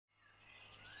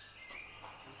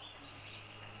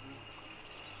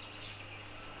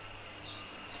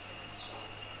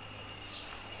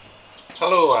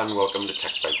Hello and welcome to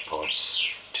TEC Bike Parts.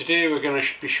 Today we're going to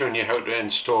be showing you how to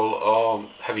install our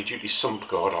heavy duty sump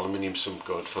guard, aluminium sump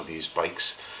guard for these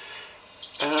bikes.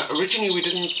 Originally we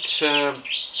didn't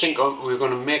think we were going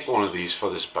to make one of these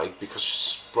for this bike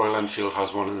because Royal Enfield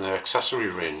has one in their accessory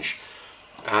range,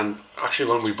 and actually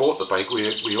when we bought the bike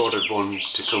we ordered one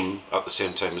to come at the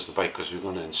same time as the bike because we were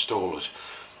going to install it.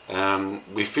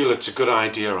 We feel it's a good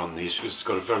idea on these because it's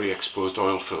got a very exposed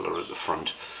oil filter at the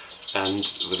front, and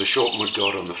with a short mud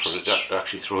guard on the front it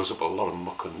actually throws up a lot of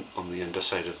muck on the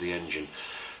underside of the engine.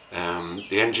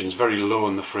 The engine's very low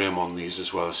on the frame on these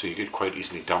as well, so you could quite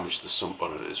easily damage the sump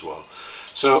on it as well.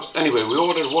 So anyway, we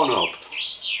ordered one up,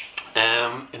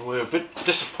 and we're a bit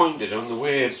disappointed on the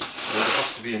way that it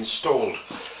has to be installed.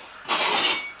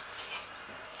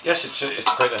 Yes,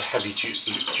 it's quite a heavy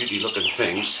duty looking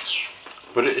thing,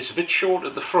 but it's a bit short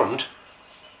at the front,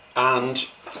 and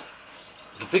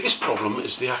the biggest problem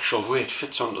is the actual way it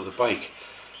fits onto the bike.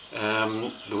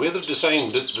 The way they've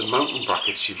designed the mounting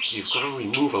brackets, you've got to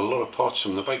remove a lot of parts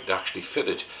from the bike to actually fit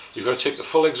it. You've got to take the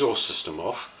full exhaust system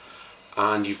off,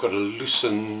 and you've got to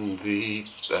loosen the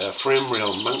frame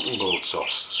rail mounting bolts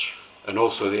off, and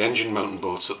also the engine mounting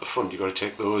bolts at the front. You've got to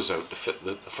take those out to fit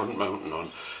the front mounting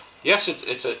on. Yes,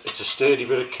 it's a sturdy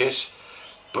bit of kit,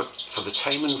 but for the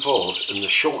time involved and the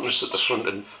shortness at the front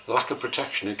and lack of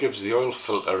protection it gives the oil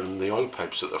filter and the oil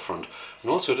pipes at the front,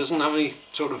 and also it doesn't have any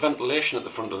sort of ventilation at the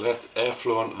front to let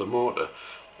airflow onto the motor.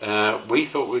 We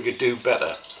thought we could do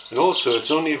better, and also it's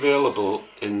only available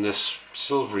in this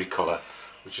silvery colour,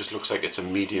 which just looks like it's a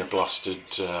media blasted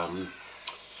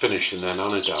finish and then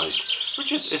anodised,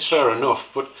 which is fair enough,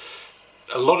 but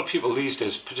a lot of people these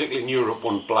days, particularly in Europe,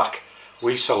 want black.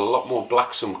 We sell a lot more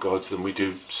black sump guards than we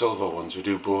do silver ones. We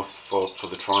do both for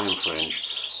the Triumph range.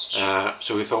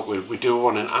 So we thought we'd do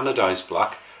one in anodised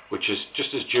black, which is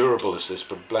just as durable as this,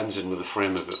 but blends in with the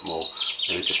frame a bit more,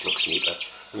 and it just looks neater.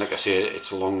 And like I say,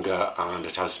 it's longer and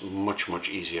it has much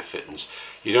easier fittings.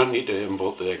 You don't need to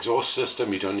inbolt the exhaust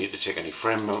system, you don't need to take any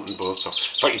frame mounting bolts off.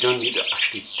 In fact, you don't need to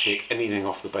actually take anything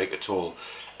off the bike at all.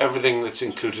 Everything that's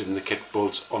included in the kit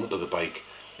bolts onto the bike,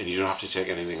 and you don't have to take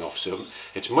anything off. So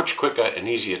it's much quicker and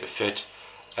easier to fit,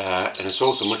 and it's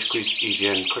also much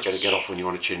easier and quicker to get off when you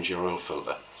want to change your oil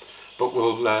filter. But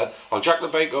I'll jack the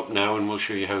bike up now and we'll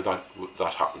show you how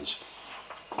that happens.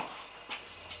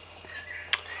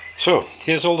 So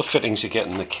here's all the fittings you get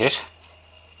in the kit.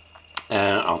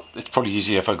 It's probably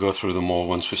easier if I go through them all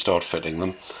once we start fitting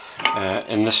them.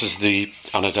 And this is the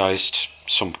anodised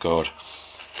sump guard.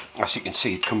 As you can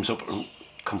see, it comes up and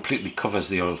completely covers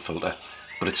the oil filter,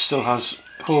 but it still has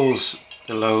holes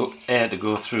to allow air to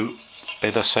go through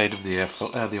either side of the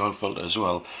oil filter as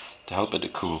well, to help it to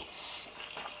cool.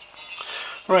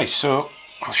 Right, so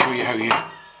I'll show you how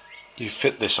you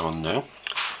fit this on now.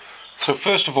 So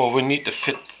first of all, we need to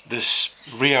fit this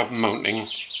rear mounting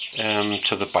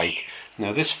to the bike.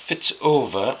 Now this fits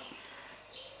over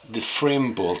the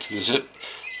frame bolt. There's a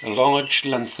large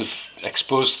length of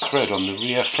exposed thread on the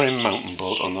rear frame mounting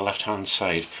bolt on the left hand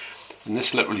side, and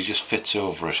this literally just fits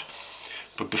over it.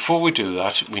 But before we do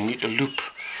that, we need to loop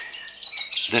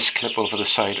this clip over the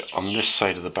side on this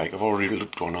side of the bike. I've already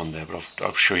looped one on there, but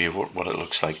I'll show you what it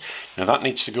looks like. Now that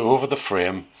needs to go over the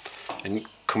frame and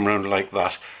come around like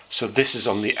that. So this is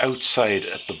on the outside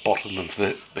at the bottom of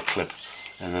the clip,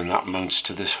 and then that mounts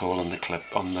to this hole in the clip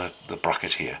on the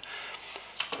bracket here.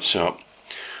 So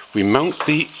we mount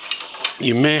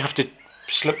you may have to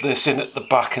slip this in at the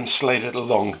back and slide it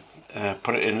along.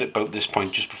 Put it in at about this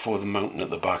point just before the mounting at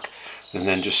the back, and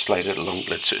then just slide it along.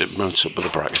 It mounts up with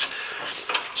the bracket.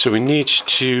 So we need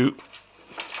to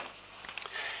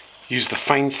use the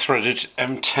fine threaded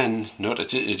M10 nut.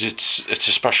 It's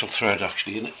a special thread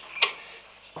actually in it.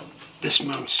 This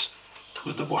mounts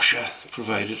with the washer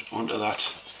provided onto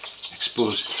that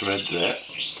exposed thread there.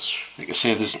 Like I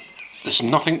say, there's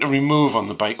nothing to remove on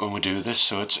the bike when we do this,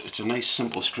 so it's a nice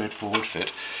simple straightforward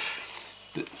fit.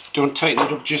 Don't tighten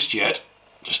it up just yet,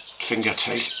 just finger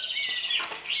tight,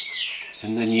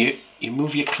 and then you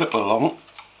move your clip along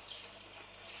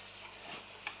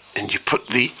and you put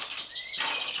the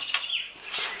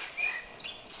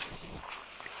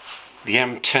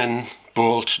M10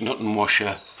 bolt nut and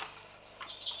washer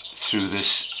through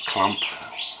this clamp.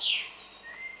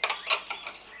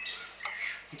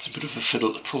 It's a bit of a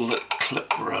fiddle to pull the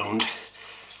clip round.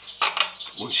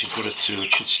 Once you've got it through,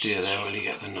 it should stay there while you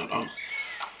get the nut on.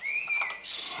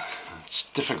 It's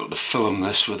difficult to film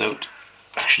this without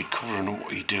actually covering up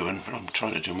what you're doing, but I'm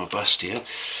trying to do my best here.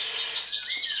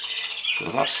 So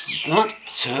that's that.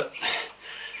 So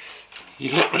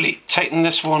you literally tighten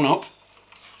this one up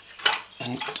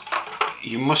and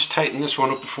you must tighten this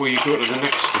one up before you go to the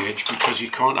next stage, because you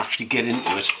can't actually get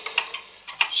into it.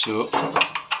 So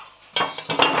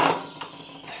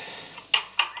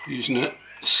using a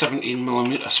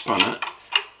 17mm spanner,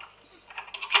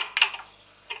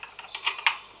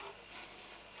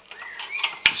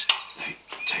 just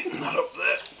tighten that up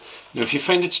there. Now if you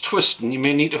find it's twisting, you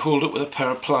may need to hold it with a pair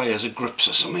of pliers or grips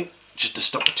or something, just to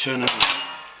stop it turning.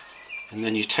 And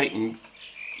then you tighten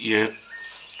your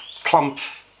clamp,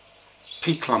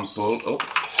 P-clamp bolt up.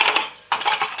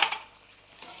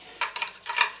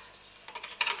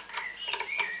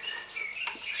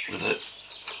 With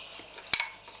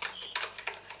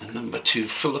a number 2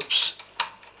 Phillips,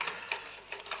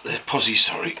 posi,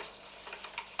 sorry,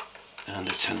 and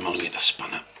a 10mm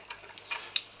spanner.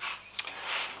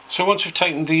 So once we've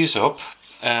tightened these up,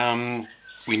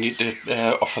 we need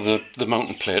to offer the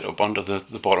mounting plate up onto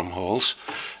the bottom holes.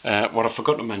 What I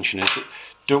forgot to mention is that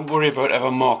don't worry about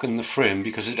ever marking the frame,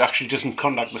 because it actually doesn't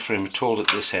contact the frame at all at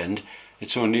this end.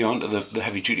 It's only onto the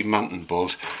heavy duty mounting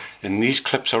bolt, and these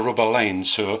clips are rubber lined,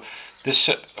 so this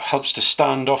helps to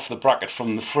stand off the bracket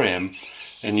from the frame,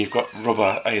 and you've got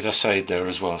rubber either side there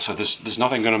as well, so there's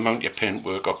nothing going to mount your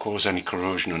paintwork or cause any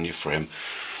corrosion on your frame.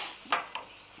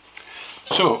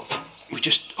 So we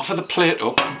just offer the plate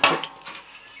up and put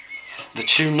the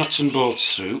 2 nuts and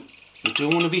bolts through. You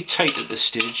don't want to be tight at this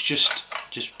stage, just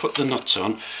put the nuts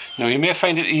on. Now you may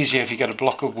find it easier if you get a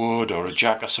block of wood or a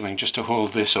jack or something just to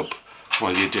hold this up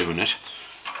while you're doing it.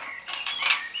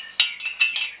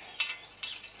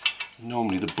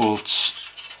 Normally the bolts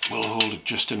will hold it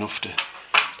just enough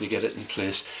to get it in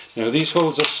place. Now these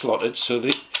holes are slotted, so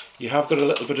you have got a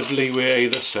little bit of leeway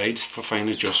either side for fine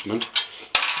adjustment.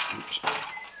 Oops.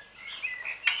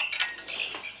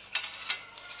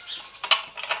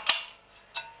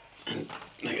 And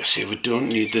like I say, we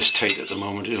don't need this tight at the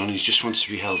moment, it only just wants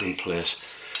to be held in place.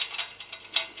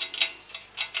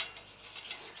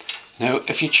 Now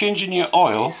if you're changing your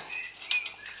oil,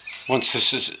 once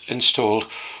this is installed,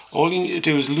 all you need to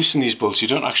do is loosen these bolts. You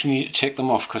don't actually need to take them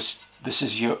off, because this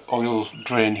is your oil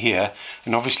drain here,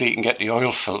 and obviously you can get the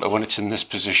oil filter when it's in this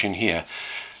position here.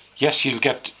 Yes, you'll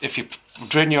get, if you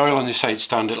drain your oil on the side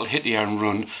stand, it'll hit here and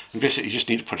run, and basically you just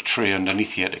need to put a tray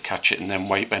underneath here to catch it and then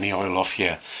wipe any oil off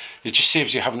here. It just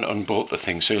saves you having to unbolt the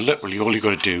thing, so literally all you've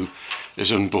got to do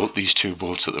is unbolt these 2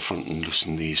 bolts at the front and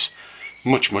loosen these.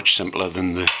 Much simpler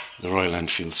than the Royal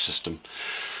Enfield system.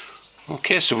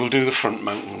 Okay, so we'll do the front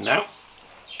mounting now.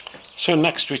 So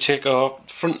next we take our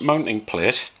front mounting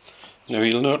plate. Now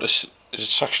you'll notice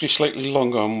it's actually slightly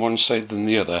longer on one side than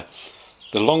the other.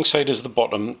 The long side is the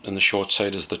bottom and the short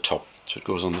side is the top, so it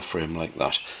goes on the frame like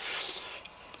that.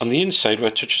 On the inside where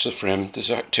it touches the frame,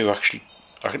 there's 2 actually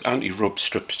anti-rub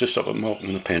strips to stop it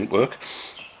marking the paintwork.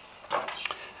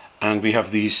 And we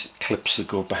have these clips that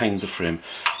go behind the frame.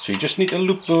 So you just need to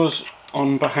loop those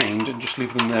on behind and just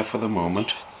leave them there for the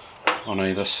moment on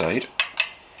either side.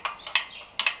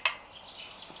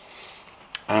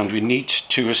 And we need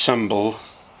to assemble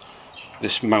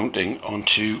this mounting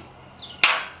onto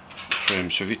the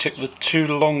frame. So if you take the 2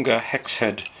 longer hex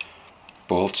head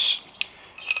bolts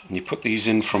and you put these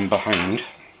in from behind,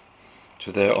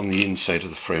 so they're on the inside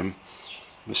of the frame,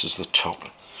 this is the top,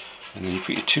 and then you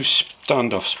put your 2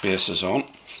 standoff spacers on,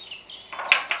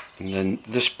 and then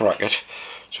this bracket,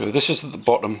 so this is at the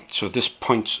bottom, so this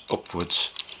points upwards,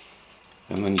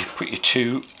 and then you put your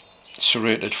 2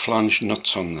 serrated flange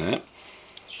nuts on there.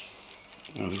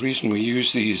 Now the reason we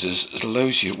use these is it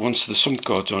allows you, once the sump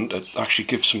guard's on, to actually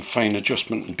give some fine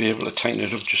adjustment and be able to tighten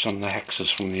it up just on the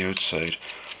hexes from the outside.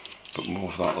 But more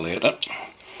of that later.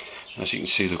 As you can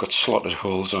see, they've got slotted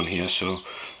holes on here, so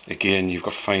again you've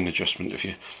got fine adjustment if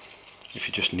you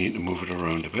just need to move it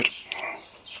around a bit.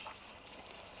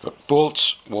 Got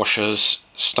bolts, washers,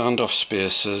 standoff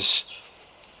spacers,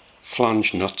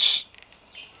 flange nuts,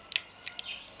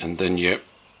 and then you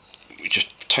just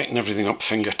tighten everything up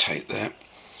finger tight there.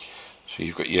 So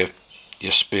you've got your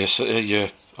spacer, your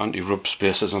anti-rub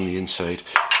spacers on the inside,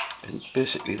 and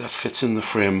basically that fits in the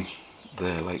frame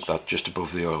there like that, just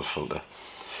above the oil filter.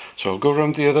 So I'll go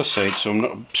around the other side so I'm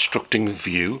not obstructing the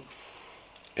view,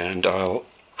 and I'll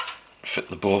fit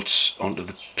the bolts onto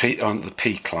the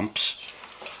P clamps.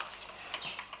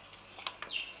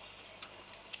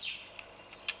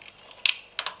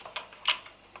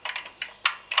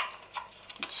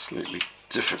 Slightly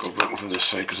difficult working from this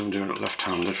side because I'm doing it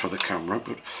left-handed for the camera,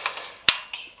 but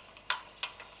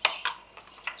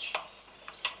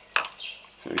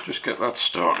so you just get that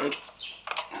started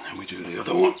and then we do the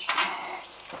other one.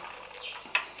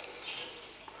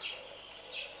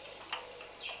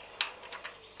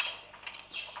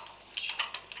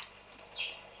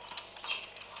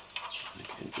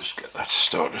 That's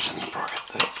started in the bracket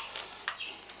there.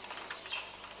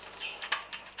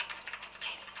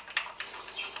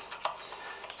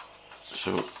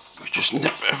 So we just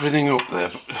nip everything up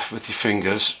there with your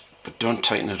fingers, but don't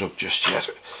tighten it up just yet.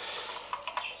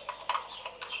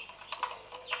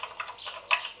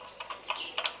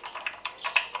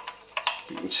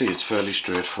 You can see it's fairly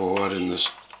straightforward and there's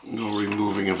no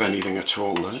removing of anything at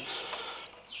all there.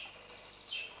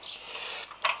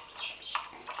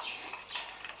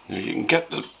 Now you can get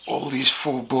all these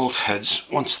 4 bolt heads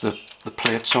once the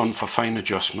plate's on for fine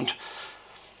adjustment.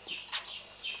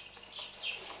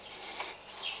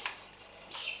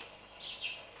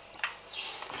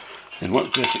 And what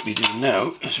we basically do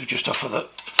now is we just offer the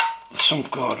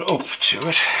sump guard up to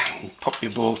it and pop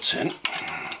your bolts in.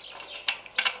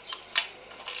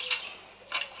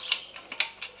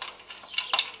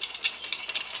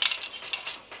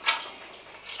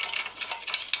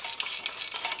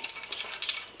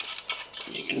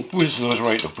 You can whiz those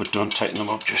right up, but don't tighten them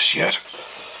up just yet.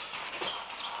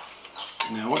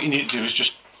 Now what you need to do is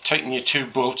just tighten your 2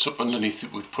 bolts up underneath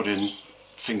that we put in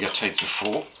finger tight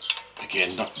before.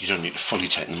 Again, you don't need to fully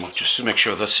tighten them up, just to make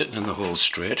sure they're sitting in the hole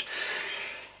straight.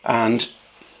 And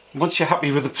once you're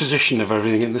happy with the position of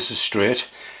everything and this is straight,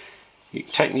 you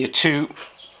can tighten your 2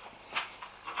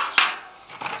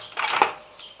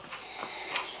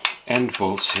 end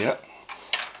bolts here,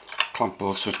 clamp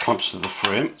bolts, so it clamps to the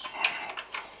frame.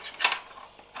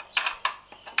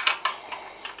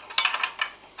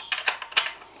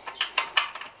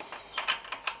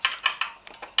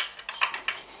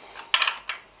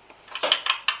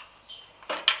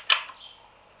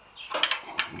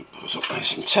 Those up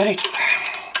nice and tight.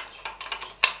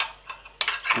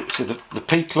 So the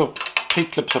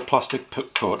P-clips are plastic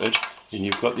coated, and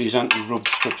you've got these anti-rub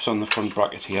strips on the front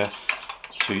bracket here,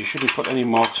 so you shouldn't put any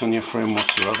marks on your frame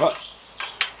whatsoever.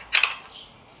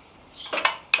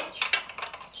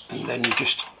 And then you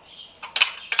just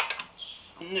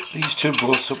nip these 2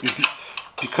 bolts up, and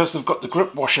because they've got the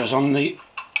grip washers on the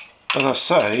other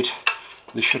side,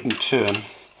 they shouldn't turn.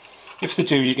 If they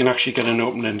do, you can actually get an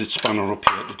open-ended spanner up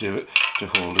here to do it, to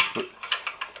hold it, but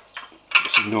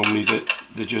so normally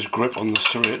they just grip on the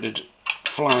serrated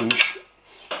flange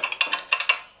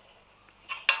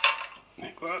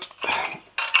like that.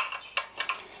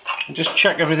 And just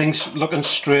check everything's looking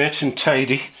straight and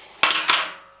tidy,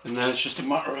 and then it's just a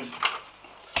matter of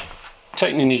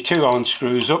tightening your 2 Allen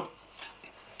screws up.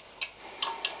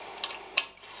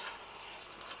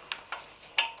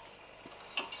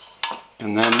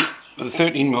 And then with a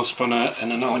 13mm spanner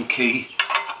and an Allen key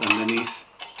underneath,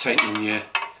 tightening the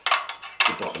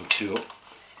bottom 2 up.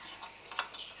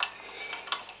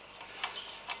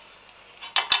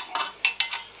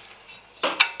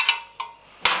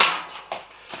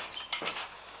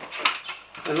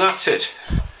 And that's it.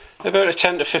 About a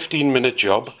 10 to 15 minute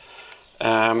job.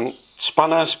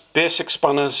 Spanners, basic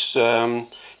spanners, you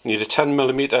need a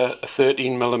 10mm, a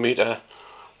 13mm,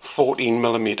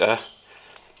 14mm,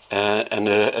 and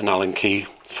an Allen key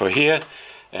for here.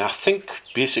 And I think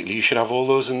basically you should have all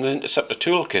those in the Interceptor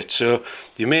toolkit, so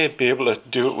you may be able to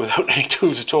do it without any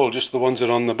tools at all, just the ones that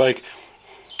are on the bike.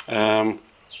 And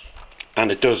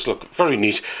it does look very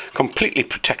neat, completely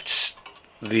protects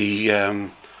the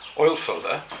oil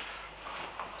filter,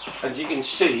 and you can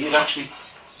see it actually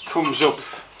comes up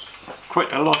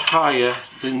quite a lot higher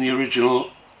than the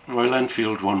original Royal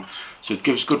Enfield one, so it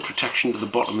gives good protection to the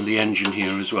bottom of the engine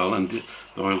here as well, and the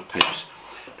oil pipes.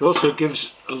 It also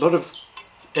gives a lot of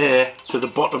air to the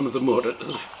bottom of the motor,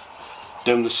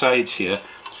 down the sides here,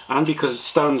 and because it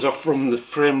stands off from the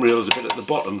frame rails a bit at the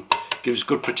bottom, gives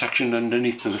good protection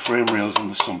underneath to the frame rails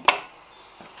and the sump.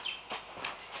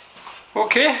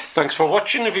 Okay, thanks for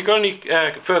watching. If you've got any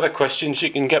further questions,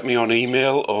 you can get me on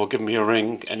email or give me a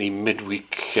ring any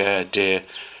midweek day,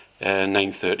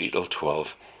 9:30 till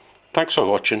 12. Thanks for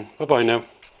watching. Bye bye now.